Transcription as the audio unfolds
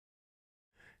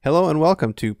Hello and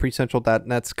welcome to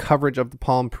PreCentral.net's coverage of the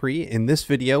Palm Pre. In this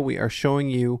video, we are showing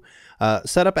you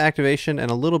setup, activation,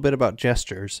 and a little bit about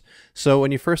gestures. So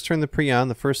when you first turn the Pre on,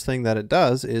 the first thing that it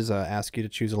does is ask you to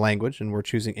choose a language, and we're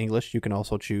choosing English. You can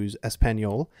also choose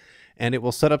Espanol, and it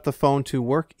will set up the phone to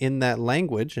work in that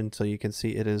language, and so you can see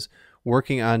it is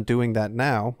working on doing that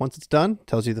now. Once it's done, it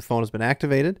tells you the phone has been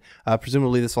activated.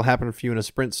 Presumably this will happen for you in a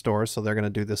Sprint store, so they're going to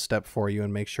do this step for you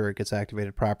and make sure it gets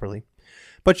activated properly.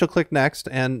 But you'll click next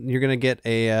and you're going to get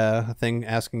a thing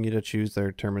asking you to choose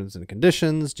their terms and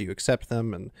conditions. Do you accept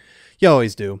them? And you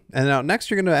always do. And now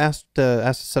next you're going to ask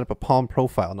to set up a Palm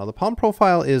profile. Now the Palm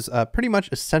profile is pretty much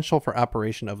essential for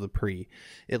operation of the Pre.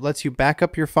 It lets you back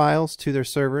up your files to their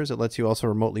servers. It lets you also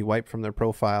remotely wipe from their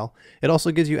profile. It also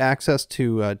gives you access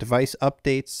to device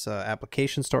updates,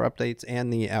 application store updates,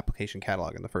 and the application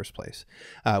catalog in the first place,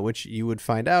 which you would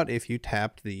find out if you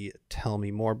tapped the Tell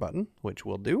Me More button, which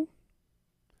we'll do.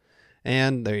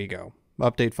 And there you go.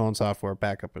 Update phone software,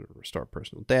 backup and restore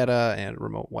personal data, and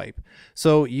remote wipe.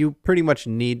 So you pretty much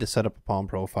need to set up a Palm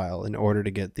profile in order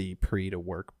to get the Pre to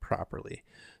work properly.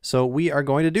 So we are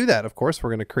going to do that. Of course,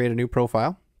 we're going to create a new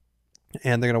profile,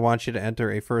 and they're going to want you to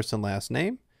enter a first and last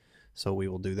name. So we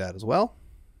will do that as well.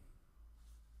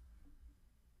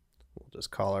 We'll just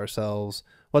call ourselves,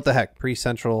 what the heck,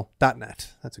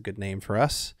 PreCentral.net. That's a good name for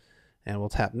us. And we'll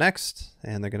tap next,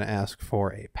 and they're going to ask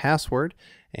for a password,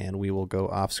 and we will go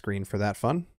off screen for that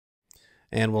fun.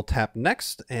 And we'll tap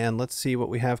next, and let's see what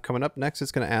we have coming up next.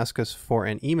 It's going to ask us for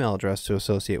an email address to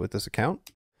associate with this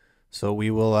account. So we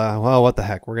will, well, what the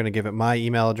heck, we're going to give it my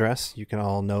email address. You can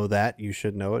all know that. You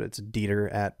should know it. It's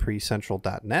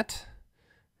Dieter@PreCentral.net.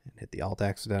 And hit the Alt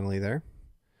accidentally there.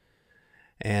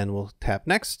 And we'll tap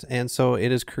next, and so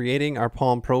it is creating our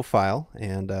Palm profile,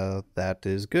 and that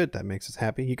is good. That makes us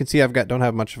happy. You can see don't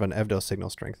have much of an EVDO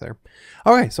signal strength there.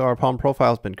 All right, so our Palm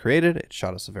profile has been created. It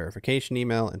shot us a verification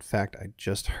email. In fact, I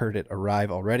just heard it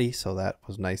arrive already, so that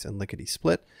was nice and lickety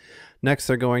split. Next,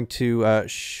 they're going to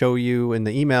show you in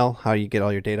the email how you get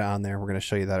all your data on there. We're going to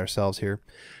show you that ourselves here.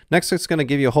 Next, it's going to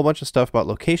give you a whole bunch of stuff about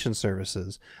location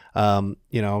services.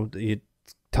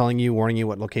 Warning you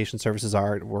what location services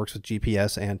are. It works with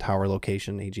GPS and tower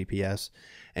location, AGPS.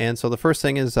 And so the first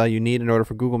thing is you need, in order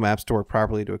for Google Maps to work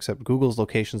properly, to accept Google's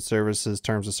location services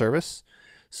terms of service.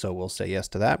 So we'll say yes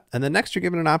to that. And then next you're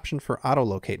given an option for auto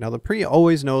locate. Now the Pre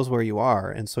always knows where you are,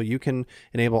 and so you can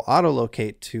enable auto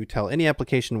locate to tell any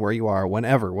application where you are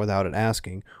whenever without it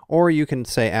asking. Or you can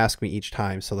say ask me each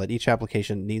time, so that each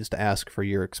application needs to ask for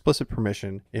your explicit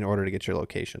permission in order to get your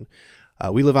location.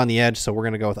 We live on the edge, so we're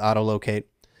going to go with auto locate.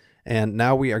 And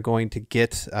now we are going to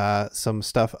get some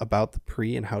stuff about the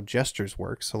Pre and how gestures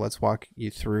work. So let's walk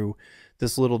you through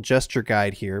this little gesture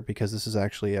guide here, because this is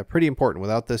actually pretty important.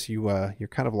 Without this, you're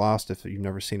kind of lost if you've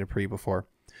never seen a Pre before.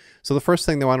 So the first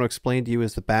thing they want to explain to you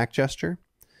is the back gesture.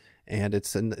 And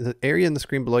it's in the area in the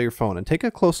screen below your phone. And take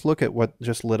a close look at what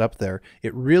just lit up there.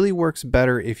 It really works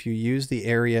better if you use the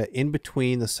area in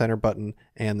between the center button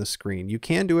and the screen. You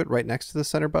can do it right next to the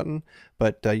center button,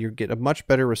 but you get a much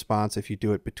better response if you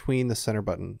do it between the center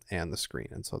button and the screen.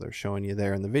 And so they're showing you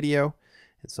there in the video.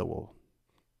 And so we'll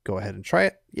go ahead and try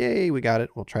it. Yay, we got it.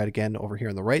 We'll try it again over here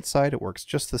on the right side. It works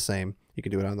just the same. You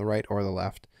can do it on the right or the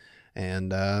left.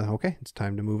 And okay, it's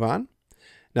time to move on.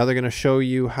 Now they're going to show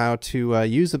you how to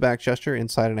use the back gesture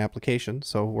inside an application.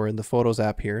 So we're in the Photos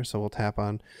app here. So we'll tap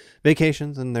on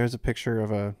Vacations, and there's a picture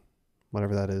of a,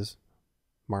 whatever that is,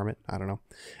 marmot, I don't know.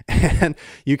 And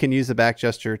you can use the back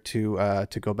gesture to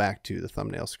go back to the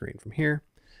thumbnail screen from here.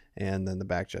 And then the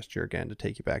back gesture again to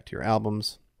take you back to your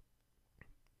albums.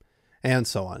 And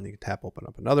so on. You can tap open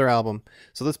up another album.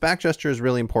 So this back gesture is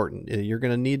really important. You're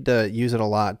going to need to use it a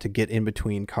lot to get in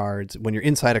between cards. When you're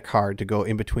inside a card, to go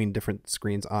in between different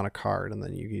screens on a card, and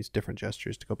then you use different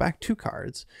gestures to go back to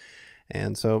cards.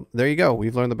 And so there you go.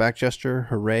 We've learned the back gesture,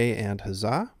 hooray and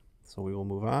huzzah. So we will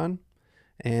move on.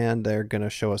 And they're going to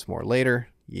show us more later.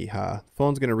 Yeehaw. The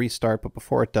phone's going to restart, but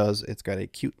before it does, it's got a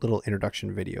cute little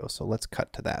introduction video. So let's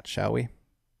cut to that, shall we?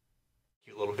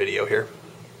 Cute little video here.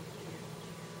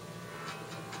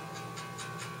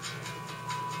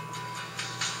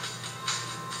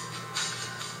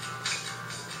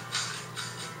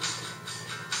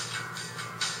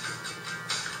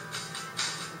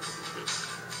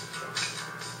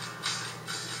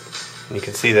 You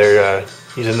can see they're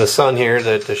using the sun here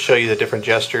to show you the different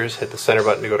gestures. Hit the center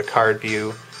button to go to card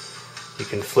view. You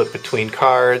can flip between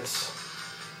cards.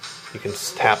 You can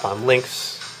tap on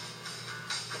links.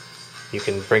 You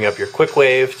can bring up your quick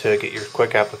wave to get your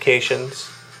quick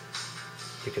applications.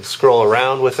 You can scroll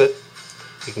around with it.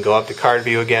 You can go up to card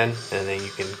view again, and then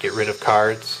you can get rid of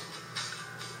cards.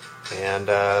 And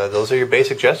those are your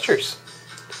basic gestures.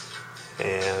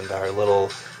 And our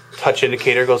little touch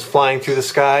indicator goes flying through the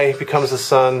sky, becomes the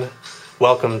sun.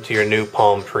 Welcome to your new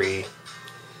Palm Pre.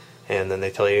 And then they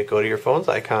tell you to go to your phone's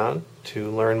icon to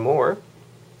learn more.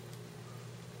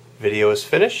 Video is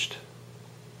finished.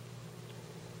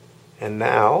 And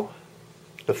now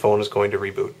the phone is going to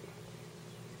reboot.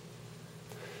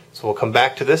 So we'll come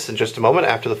back to this in just a moment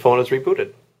after the phone is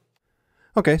rebooted.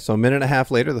 Okay, so a minute and a half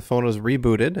later, the phone is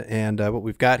rebooted, and what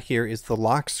we've got here is the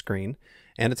lock screen.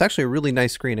 And it's actually a really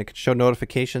nice screen. It can show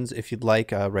notifications if you'd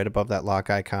like, right above that lock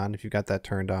icon, if you've got that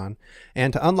turned on.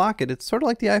 And to unlock it, it's sort of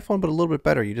like the iPhone, but a little bit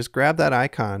better. You just grab that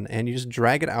icon and you just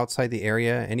drag it outside the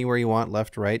area, anywhere you want,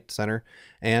 left, right, center.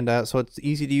 And so it's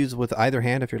easy to use with either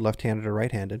hand if you're left-handed or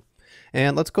right-handed.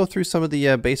 And let's go through some of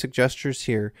the basic gestures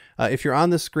here. If you're on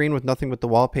this screen with nothing but the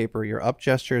wallpaper, your up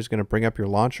gesture is going to bring up your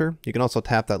launcher. You can also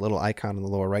tap that little icon in the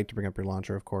lower right to bring up your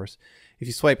launcher, of course. If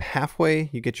you swipe halfway,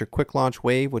 you get your quick launch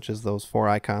wave, which is those 4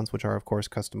 icons, which are, of course,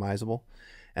 customizable.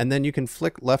 And then you can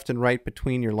flick left and right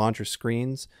between your launcher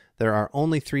screens. There are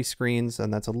only 3 screens,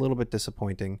 and that's a little bit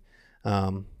disappointing.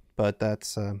 But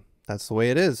that's the way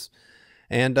it is.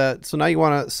 And so now you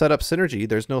want to set up Synergy.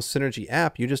 There's no Synergy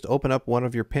app. You just open up one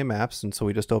of your PIM apps. And so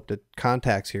we just opened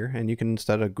Contacts here. And you can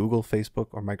set a Google, Facebook,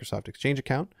 or Microsoft Exchange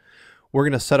account. We're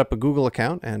going to set up a Google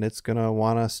account. And it's going to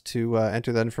want us to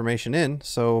enter that information in.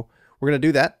 So we're going to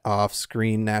do that off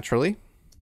screen naturally.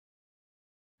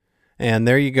 And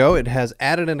there you go. It has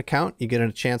added an account. You get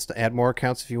a chance to add more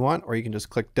accounts if you want. Or you can just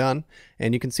click Done.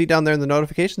 And you can see down there in the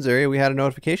notifications area, we had a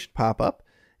notification pop up.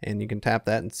 And you can tap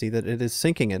that and see that it is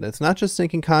syncing it. It's not just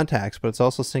syncing contacts, but it's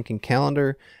also syncing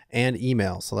calendar and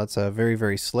email. So that's very,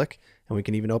 very slick. And we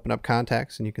can even open up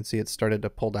contacts, and you can see it started to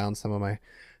pull down some of my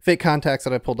fake contacts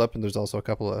that I pulled up. And there's also a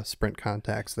couple of Sprint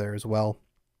contacts there as well,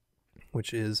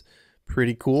 which is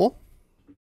pretty cool.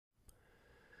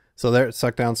 So there, it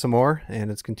sucked down some more,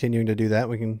 and it's continuing to do that.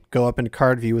 We can go up into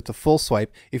card view with the full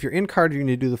swipe. If you're in card view and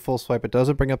you do the full swipe, it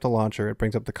doesn't bring up the launcher, it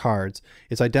brings up the cards.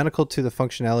 It's identical to the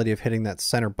functionality of hitting that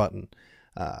center button,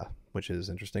 which is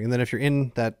interesting. And then if you're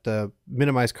in that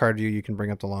minimize card view, you can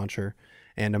bring up the launcher.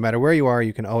 And no matter where you are,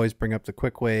 you can always bring up the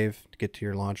quick wave to get to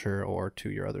your launcher or to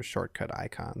your other shortcut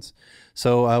icons.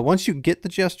 So once you get the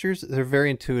gestures, they're very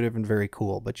intuitive and very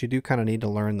cool, but you do kind of need to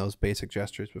learn those basic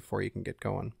gestures before you can get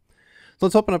going. So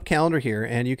let's open up Calendar here,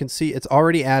 and you can see it's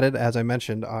already added, as I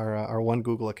mentioned, our one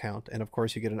Google account. And of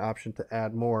course, you get an option to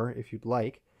add more if you'd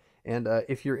like. And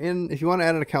if you want to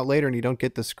add an account later and you don't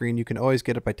get the screen, you can always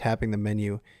get it by tapping the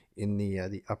menu in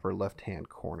the upper left-hand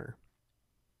corner.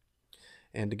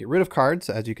 And to get rid of cards,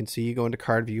 as you can see, you go into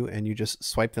card view and you just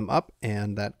swipe them up,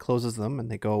 and that closes them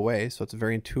and they go away. So it's a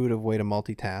very intuitive way to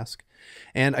multitask.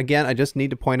 And again, I just need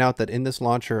to point out that in this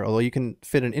launcher, although you can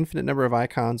fit an infinite number of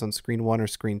icons on screen 1 or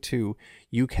screen 2,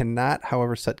 you cannot,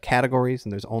 however, set categories,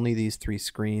 and there's only these 3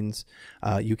 screens.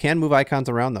 You can move icons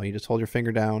around, though. You just hold your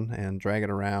finger down and drag it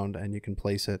around, and you can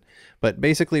place it. But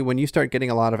basically, when you start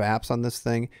getting a lot of apps on this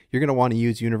thing, you're going to want to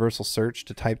use universal search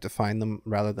to type to find them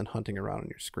rather than hunting around on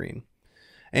your screen.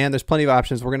 And there's plenty of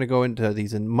options. We're going to go into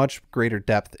these in much greater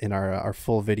depth in our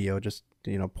full video. Just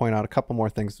point out a couple more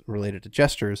things related to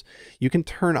gestures. You can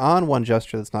turn on one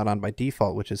gesture that's not on by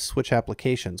default, which is switch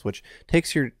applications, which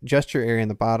takes your gesture area in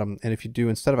the bottom, and if you do,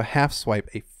 instead of a half swipe,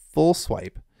 a full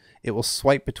swipe, it will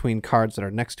swipe between cards that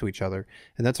are next to each other.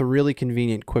 And that's a really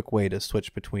convenient, quick way to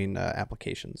switch between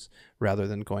applications rather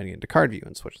than going into card view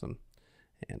and switch them.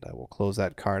 And we'll close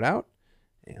that card out,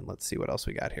 and let's see what else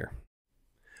we got here.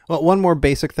 Well, one more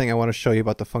basic thing I want to show you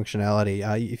about the functionality.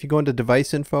 If you go into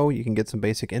device info, you can get some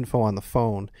basic info on the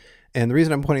phone. And the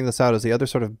reason I'm pointing this out is the other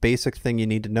sort of basic thing you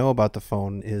need to know about the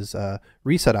phone is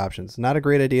reset options. Not a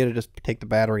great idea to just take the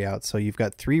battery out. So you've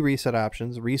got 3 reset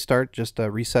options. Restart just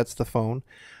resets the phone.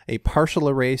 A partial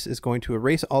erase is going to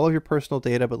erase all of your personal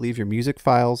data but leave your music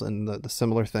files and the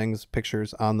similar things,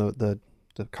 pictures on the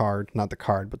card, not the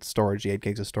card, but the storage, the 8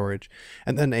 gigs of storage.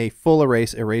 And then a full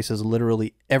erase erases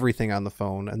literally everything on the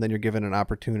phone, and then you're given an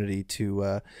opportunity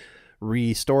to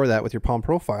restore that with your Palm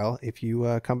profile if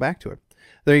you come back to it.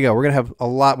 There you go. We're going to have a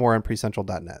lot more on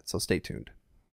PreCentral.net, so stay tuned.